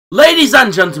Ladies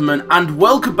and gentlemen, and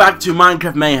welcome back to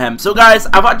Minecraft Mayhem. So guys,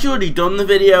 I've actually already done the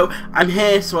video. I'm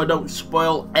here so I don't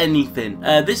spoil anything.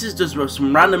 This is just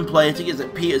some random play. I think it's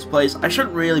at Peter's place. I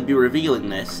shouldn't really be revealing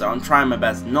this, so I'm trying my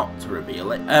best not to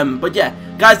reveal it. But yeah,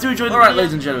 guys, do enjoy the video. Alright,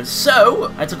 ladies and gentlemen,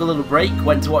 so I took a little break,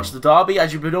 went to watch the derby.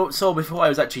 As you saw before, I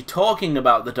was actually talking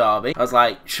about the derby. I was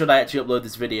like, should I actually upload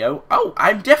this video? Oh,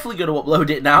 I'm definitely going to upload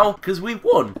it now, because we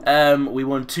won. We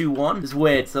won 2-1. It's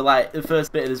weird, so like, the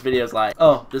first bit of this video is like,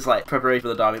 oh, there's like preparation for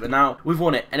the derby, but now we've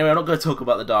won it. Anyway, I'm not going to talk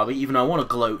about the derby, even though I want to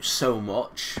gloat so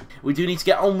much. We do need to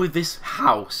get on with this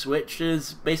house, which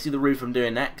is basically the roof I'm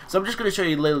doing next. So I'm just going to show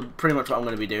you pretty much what I'm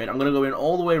going to be doing. I'm going to go in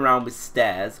all the way around with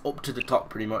stairs up to the top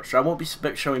pretty much. So I won't be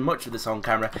showing much of this on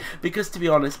camera because, to be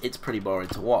honest, it's pretty boring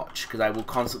to watch because I will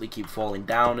constantly keep falling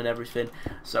down and everything.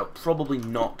 So probably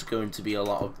not going to be a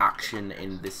lot of action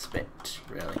in this bit,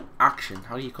 really. Action?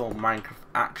 How do you call Minecraft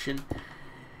action?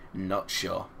 Not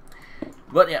sure.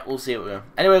 But yeah, we'll see what we go.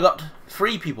 Anyway, we got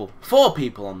 4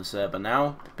 people on the server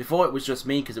now. Before it was just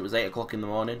me because it was 8 o'clock in the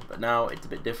morning, but now it's a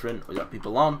bit different. We got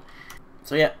people on.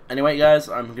 So yeah, anyway guys,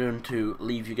 I'm going to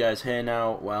leave you guys here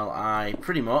now while I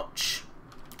pretty much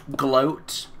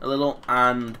gloat a little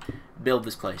and build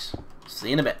this place. See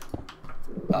you in a bit.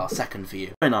 Well, a second for you.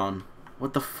 What's going on?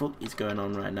 What the fuck is going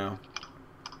on right now?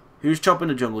 Who's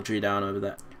chopping a jungle tree down over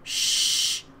there?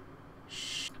 Shh.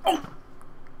 Shh. Oh!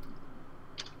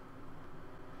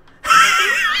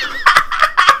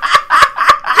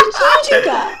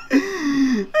 That?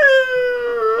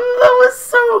 That was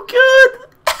so good.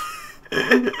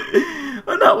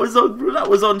 And that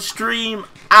was on stream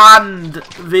and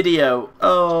video.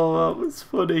 Oh, that was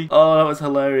funny. Oh, that was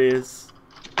hilarious.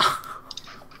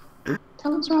 That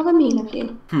was rather mean of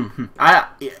you.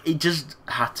 It just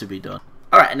had to be done.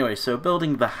 Alright, anyway, so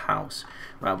building the house.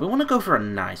 Right, we want to go for a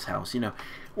nice house, you know.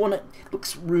 One that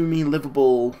looks roomy,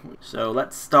 livable. So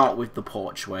let's start with the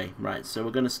porchway. Right, so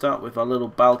we're going to start with our little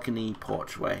balcony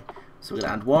porchway. So we're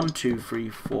going to add 1, 2, 3,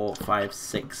 4, 5,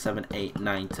 6, 7, 8,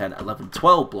 9, 10, 11,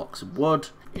 12 blocks of wood.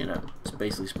 You know, it's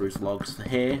basically spruce logs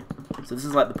here. So this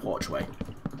is like the porchway.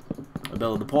 We're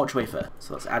building the porchway first.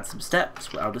 So let's add some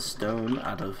steps out of stone,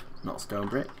 not stone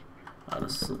brick.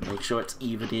 Let's make sure it's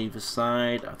even either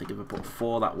side. I think if I put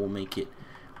 4, that will make it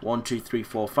 1, 2, 3,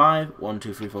 4, 5. 1,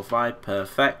 2, 3, 4, 5.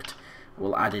 Perfect.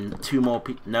 We'll add in 2 more.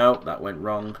 No, that went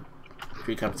wrong.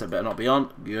 3 carpets better not be on.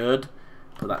 Good.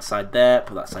 Put that side there.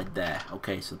 Put that side there.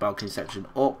 Okay, so the balcony section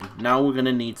up. Now we're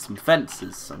gonna need some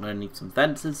fences. So I'm gonna need some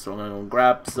fences. So I'm gonna go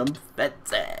grab some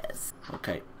fences.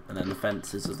 Okay, and then the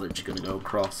fences is literally gonna go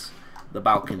across the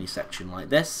balcony section like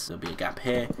this. There'll be a gap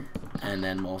here, and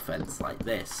then more fence like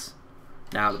this.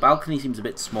 Now, the balcony seems a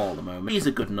bit small at the moment. 3 is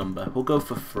a good number. We'll go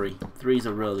for 3. 3 is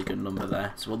a really good number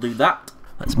there. So we'll do that.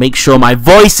 Let's make sure my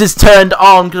voice is turned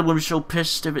on, because I'm going to be so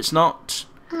pissed if it's not.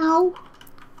 Ow.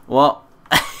 What?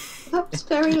 That was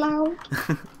very loud.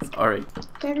 Sorry.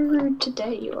 Very rude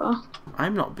today, you are.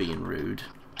 I'm not being rude.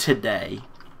 Today.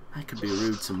 I could be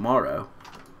rude tomorrow.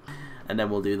 And then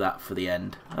we'll do that for the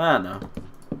end. I don't know.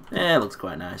 Yeah, it looks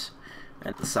quite nice.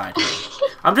 And the side here.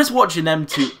 I'm just watching them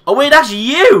two. Oh, wait, that's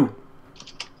you!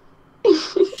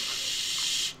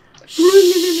 Shh.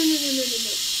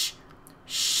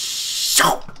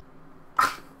 No.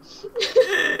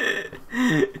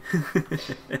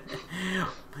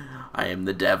 I am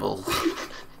the devil.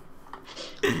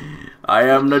 I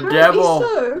am the devil.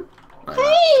 So.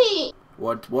 Hey!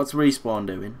 What's Respawn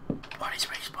doing? What is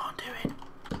Respawn doing?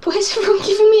 Boys are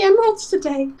giving me emeralds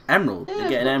today. Emerald? Yeah, you're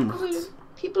getting emeralds?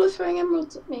 People are throwing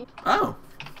emeralds at me. Oh,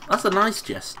 that's a nice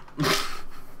jest.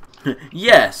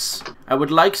 Yes, I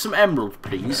would like some emeralds,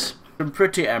 please. Some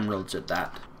pretty emeralds at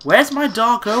that. Where's my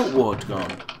dark oak wood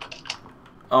gone?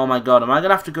 Oh my god, am I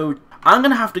gonna have to go? I'm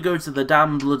gonna have to go to the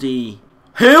damn bloody...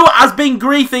 Who has been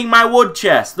griefing my wood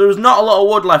chest? There's not a lot of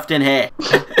wood left in here.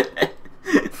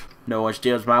 No one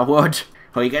steals my wood.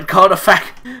 Or you get called a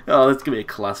fact. Oh, that's gonna be a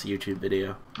class YouTube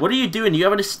video. What are you doing? You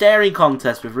having a staring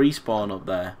contest with Respawn up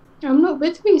there? I'm not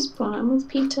with Respawn, I'm with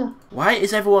Peter. Why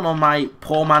is everyone on my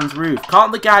poor man's roof?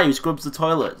 Can't the guy who scrubs the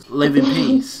toilets live in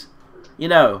peace? You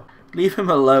know, leave him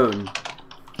alone.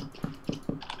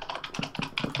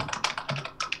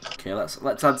 Okay,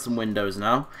 let's add some windows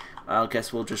now. I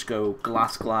guess we'll just go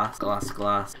glass, glass, glass,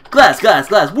 glass. Glass, glass,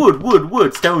 glass, wood, wood,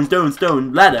 wood, stone, stone,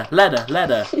 stone, ladder, ladder,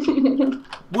 ladder.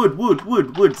 Wood, wood,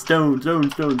 wood, wood, stone, stone,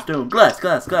 stone, stone, glass,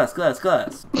 glass, glass, glass,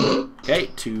 glass.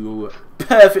 Okay, 2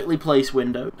 perfectly placed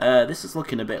windows. This is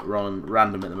looking a bit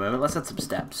random at the moment. Let's add some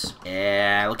steps.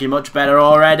 Yeah, looking much better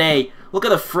already. Look at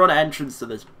the front entrance to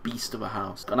this beast of a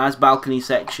house. Got a nice balcony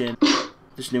section.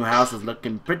 This new house is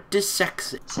looking pretty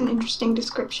sexy. It's an interesting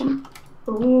description.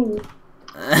 Ooh.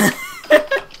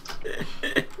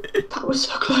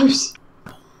 close.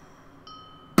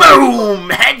 Boom!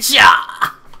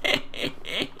 Headshot!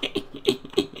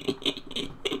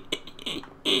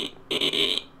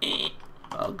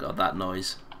 Oh god, that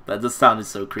noise. That just sounded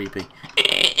so creepy.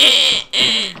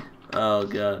 Oh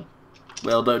god.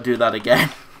 Well, don't do that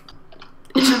again.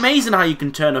 It's amazing how you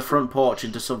can turn a front porch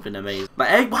into something amazing. Like,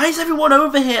 hey, why is everyone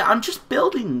over here? I'm just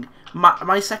building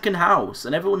my second house,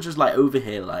 and everyone's just like over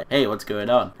here, like, hey, what's going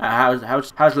on?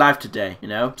 How's life today? You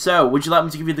know. So, would you like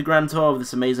me to give you the grand tour of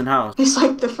this amazing house? It's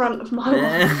like the front of my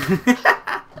one.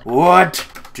 What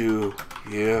do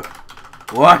you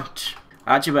want?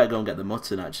 I actually better go and get the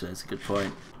mutton. Actually, that's a good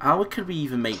point. How could we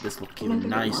even make this look even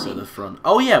nicer at the front?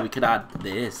 Oh yeah, we could add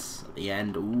this at the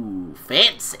end. Ooh,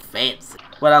 fancy, fancy.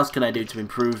 What else can I do to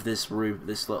improve this roof?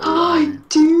 This little. I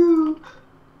do.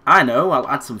 I know. I'll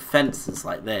add some fences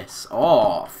like this.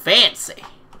 Oh, fancy!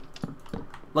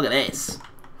 Look at this,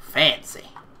 fancy.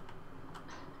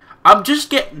 I'm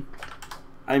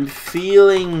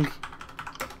feeling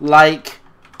like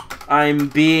I'm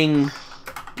being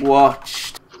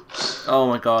watched. Oh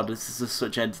my god, this is just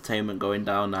such entertainment going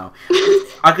down now.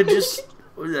 I could just...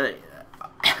 Are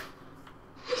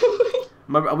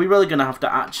we really going to have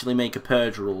to actually make a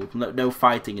purge rule? No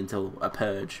fighting until a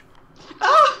purge.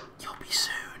 You'll be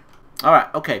soon.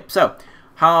 Alright, okay, so,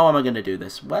 how am I going to do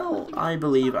this? Well, I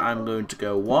believe I'm going to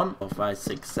go 1, 4, 5,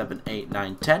 6, 7, 8,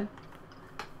 9, 10.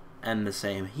 And the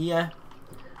same here.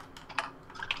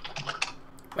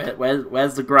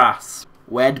 Where's the grass?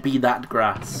 Where'd be that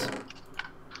grass?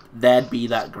 There'd be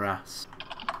that grass.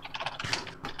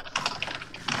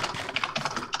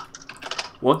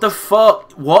 What the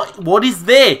fuck? What is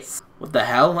this? What the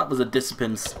hell? That was a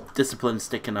discipline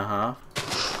stick and a half.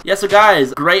 Yeah, so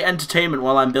guys, great entertainment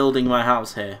while I'm building my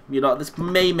house here. You know, this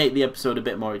may make the episode a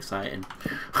bit more exciting.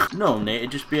 No, Nate,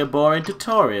 it'd just be a boring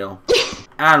tutorial.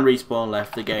 And Respawn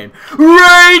left the game.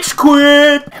 Rage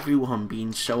quit! Everyone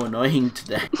being so annoying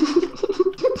today.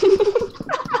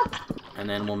 And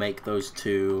then we'll make those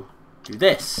two do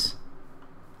this.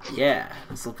 Yeah,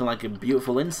 it's looking like a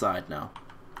beautiful inside now.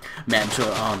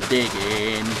 Mentor on the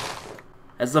digging.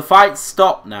 Has the fight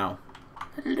stopped now?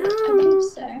 Hello. I believe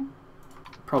so.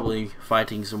 Probably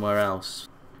fighting somewhere else.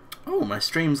 Oh, my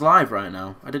stream's live right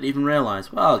now. I didn't even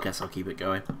realise. Well, I guess I'll keep it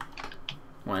going.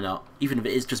 Why not? Even if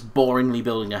it is just boringly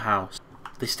building a house.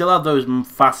 They still have those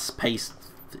fast-paced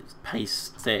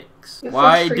sticks.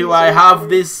 Why do I have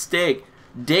this stick?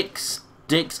 Dicks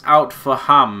out for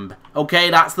ham. Okay,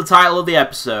 that's the title of the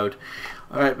episode.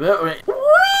 Alright.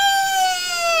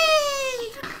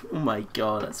 Oh my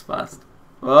god, that's fast.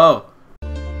 Oh.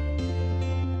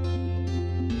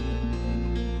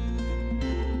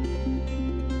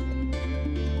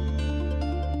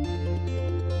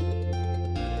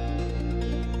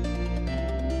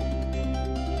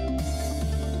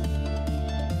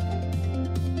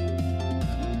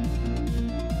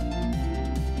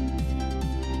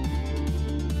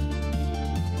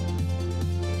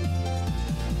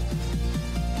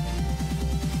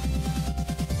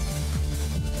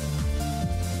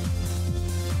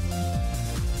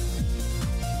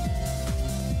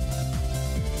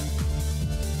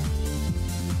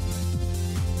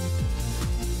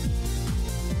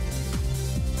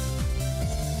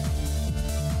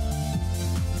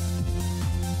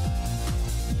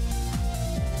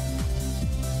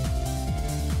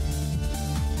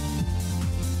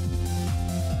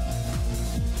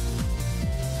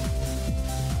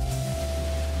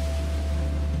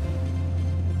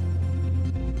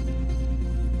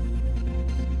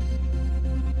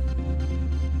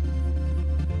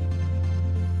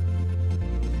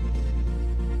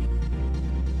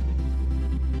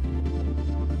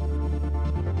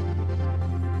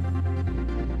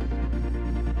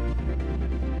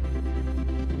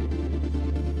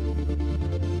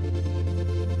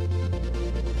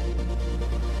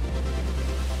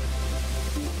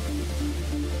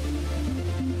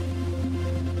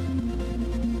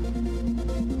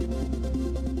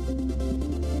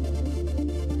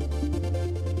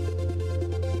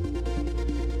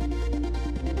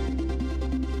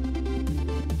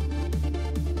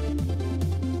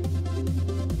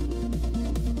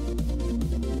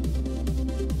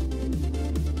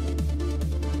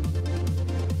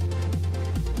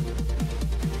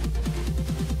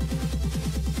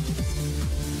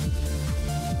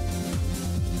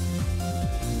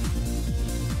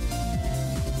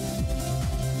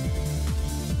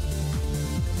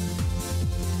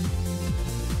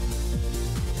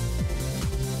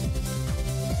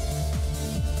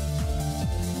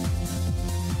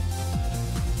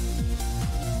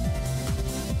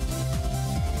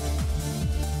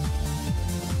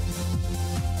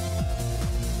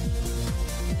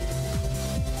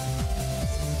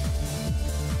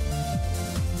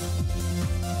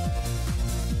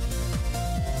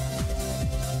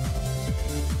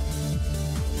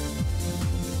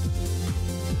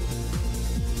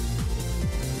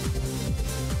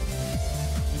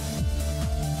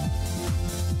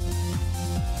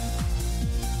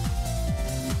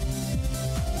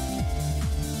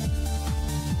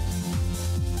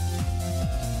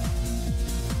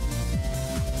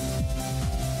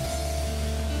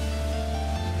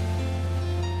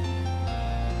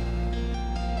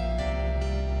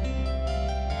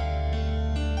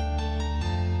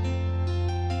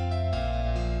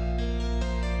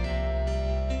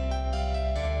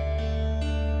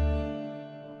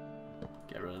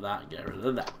 of that, get rid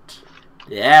of that.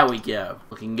 There we go.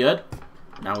 Looking good.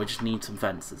 Now we just need some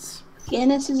fences.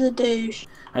 Guinness is a douche.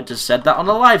 I just said that on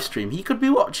a live stream. He could be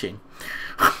watching.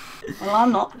 Well,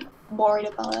 I'm not worried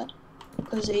about it.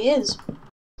 Because he is.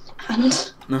 And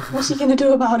what's he going to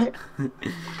do about it?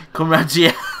 Come round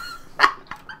here.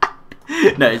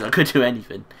 No, he's not going to do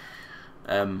anything.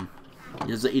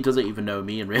 He doesn't even know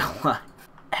me in real life.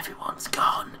 Everyone's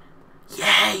gone.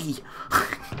 Yay!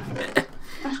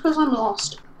 That's because I'm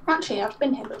lost. Actually, I've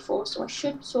been here before, so I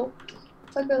should sort.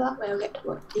 If I go that way, I'll get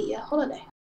to the holiday.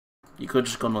 You could have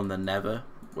just gone on the Never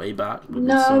way back.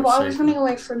 No, so but I was safer. running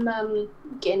away from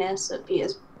Guinness at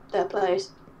Peter's their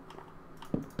place.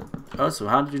 Oh, so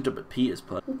how did you jump at Peter's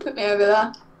place? He put me over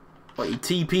there. What, he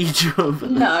TP'd you over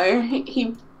there?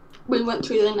 No, we went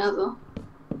through the Nether.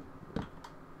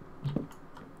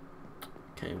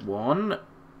 Okay, one.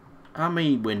 How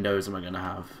many windows am I going to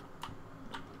have?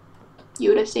 You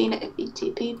would have seen it if he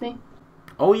TP'd me.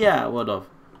 Oh yeah, I would have.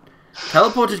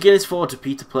 Teleported Guinness 4 to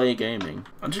Peter Player Gaming.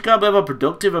 I just can't believe how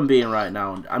productive I'm being right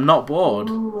now. I'm not bored.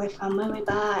 Ooh, I found my way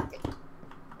back.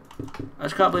 I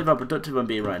just can't believe how productive I'm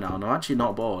being right now, and I'm actually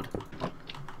not bored.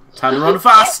 Time to run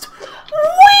fast!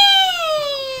 Whee!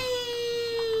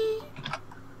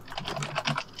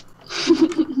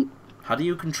 How do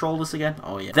you control this again?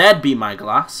 Oh yeah. There'd be my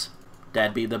glass.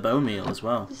 There'd be the bone meal as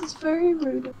well. This is very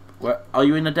rude. Where, are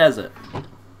you in a desert?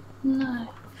 No.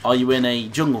 Are you in a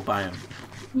jungle biome?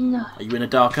 No. Are you in a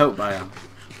dark oak biome?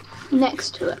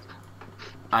 Next to it.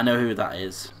 I know who that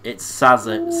is. It's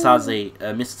Mr.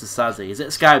 Sazzy. Is it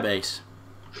Skybase?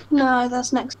 No,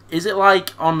 that's next. Is it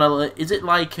like on a? Is it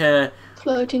like a?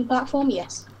 Floating platform,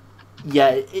 yes. Yeah,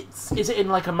 is it in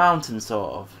like a mountain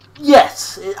sort of?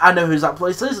 Yes, I know who that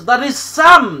place is. That is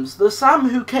Sam's. The Sam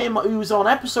who was on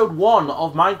episode 1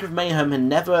 of Minecraft Mayhem and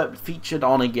never featured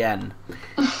on again.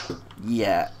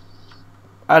 Yeah.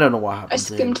 I don't know what happened. I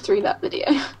skimmed through that video.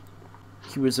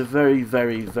 He was a very,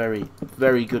 very, very,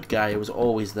 very good guy. He was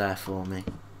always there for me.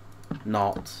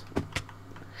 Not.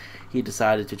 He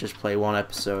decided to just play one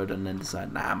episode and then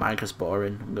decide, nah, Minecraft's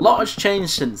boring. A lot has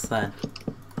changed since then,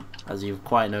 as you've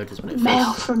quite noticed when it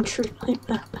Mail first... from True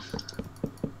Nightmare.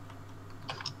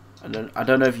 I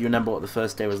don't know if you remember what the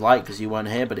first day was like because you weren't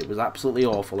here, but it was absolutely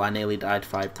awful. I nearly died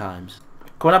 5 times.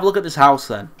 Come and have a look at this house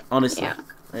then. Honestly, Yeah.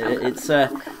 It's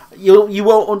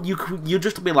you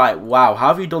just be like, wow, how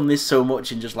have you done this so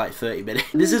much in just like 30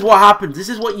 minutes? This is what happens. This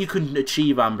is what you can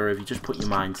achieve, Amber, if you just put your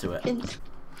mind to it.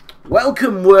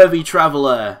 Welcome, worthy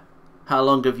traveller. How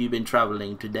long have you been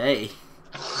travelling today?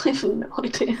 I have no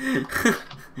idea.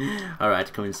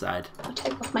 Alright, come inside. I'll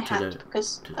take off my hat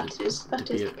because that is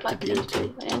like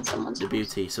beauty. in someone's The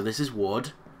beauty. So this is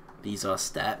wood. These are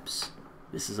steps.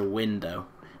 This is a window.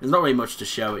 There's not really much to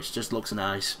show. It just looks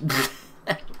nice.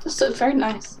 Just so very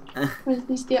nice.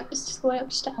 It's just the way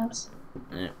upstairs.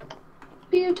 Yeah.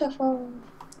 Beautiful.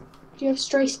 You have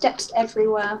stray steps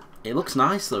everywhere. It looks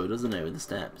nice though, doesn't it, with the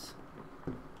steps?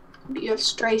 But you have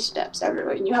stray steps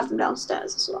everywhere, and you have them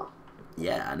downstairs as well.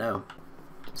 Yeah, I know.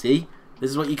 See? This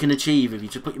is what you can achieve if you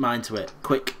just put your mind to it.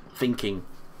 Quick thinking.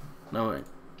 No.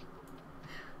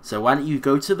 So why don't you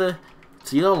go to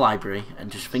your library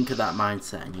and just think of that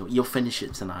mindset, and you'll finish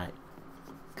it tonight.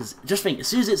 Because just think, as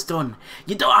soon as it's done,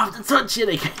 you don't have to touch it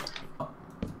again.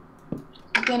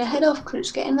 I'm gonna head off because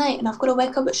it's getting late, and I've got to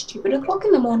wake up at stupid o'clock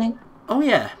in the morning. Oh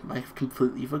yeah, I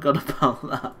completely forgot about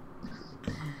that.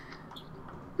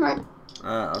 Right.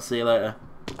 I'll see you later.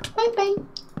 Bye bye.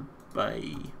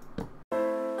 Bye.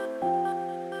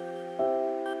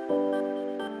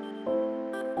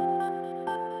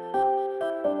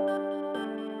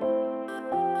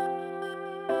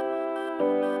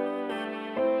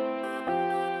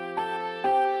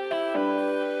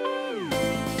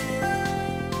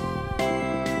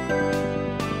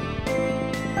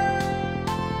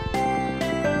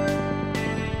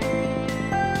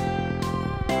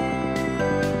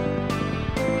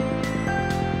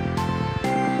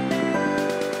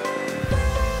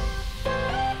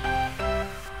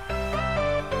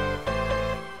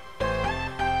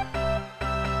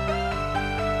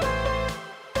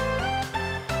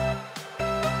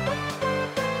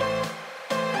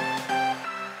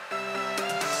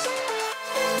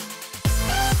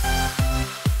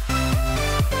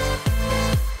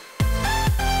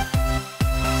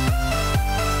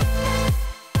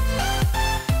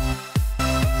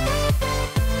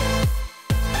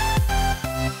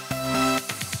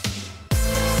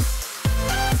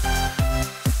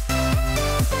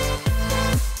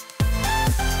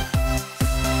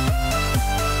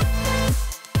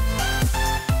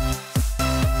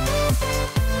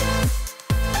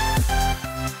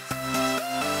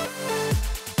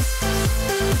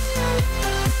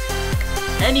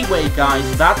 Anyway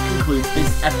guys, that concludes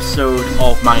this episode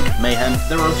of Minecraft Mayhem.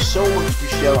 There are so much to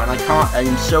show and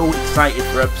I'm so excited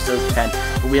for episode 10,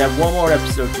 but we have one more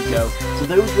episode to go. So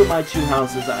those were my 2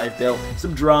 houses that I've built,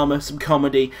 some drama, some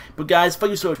comedy, but guys,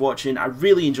 thank you so much for watching. I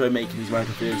really enjoy making these Minecraft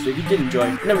videos, so if you did enjoy,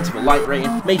 remember to put a like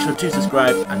rating, make sure to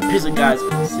subscribe, and peace out guys,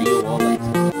 and see you all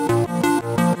later.